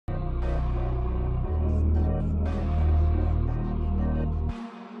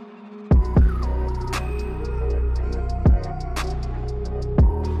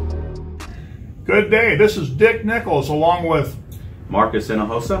Good day. This is Dick Nichols along with Marcus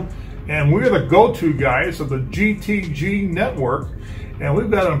Hinojosa. And we're the go-to guys of the GTG network. And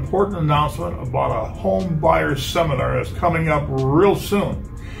we've got an important announcement about a home buyer seminar that's coming up real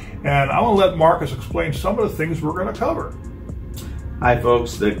soon. And I want to let Marcus explain some of the things we're going to cover. Hi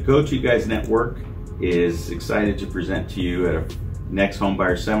folks, the Go-To Guys Network is excited to present to you at our next home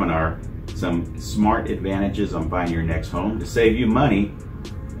buyer seminar some smart advantages on buying your next home to save you money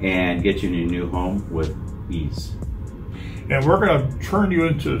and get you in your new home with ease. And we're going to turn you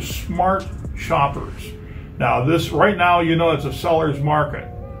into smart shoppers. Now right now, you know, it's a seller's market,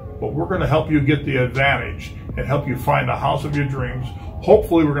 but we're going to help you get the advantage and help you find the house of your dreams.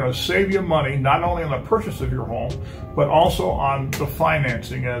 Hopefully we're going to save you money, not only on the purchase of your home, but also on the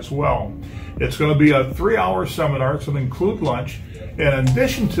financing as well. It's going to be a 3-hour seminar. It's going to include lunch. And in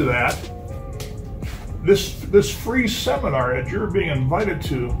addition to that, this free seminar that you're being invited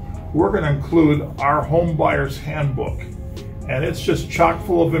to, we're going to include our home buyer's handbook. And it's just chock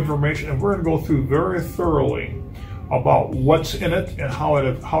full of information, and we're going to go through very thoroughly about what's in it and how it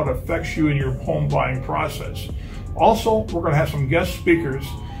affects you in your home buying process. Also, we're going to have some guest speakers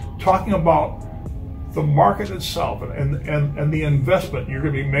talking about the market itself and the investment you're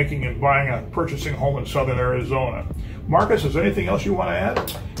going to be making in purchasing a home in Southern Arizona. Marcus, is there anything else you want to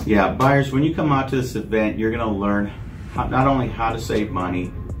add? Yeah, buyers, when you come out to this event, you're going to learn not only how to save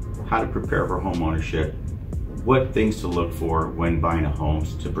money, how to prepare for home ownership, what things to look for when buying a home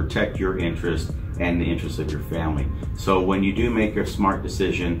to protect your interest and the interests of your family. So when you do make a smart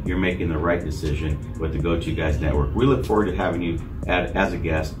decision, you're making the right decision with the Go-To Guys Network. We look forward to having you as a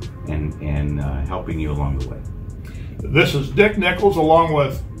guest and helping you along the way. This is Dick Nichols along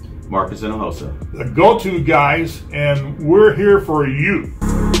with Marcus Hinojosa, the Go-To Guys, and we're here for you.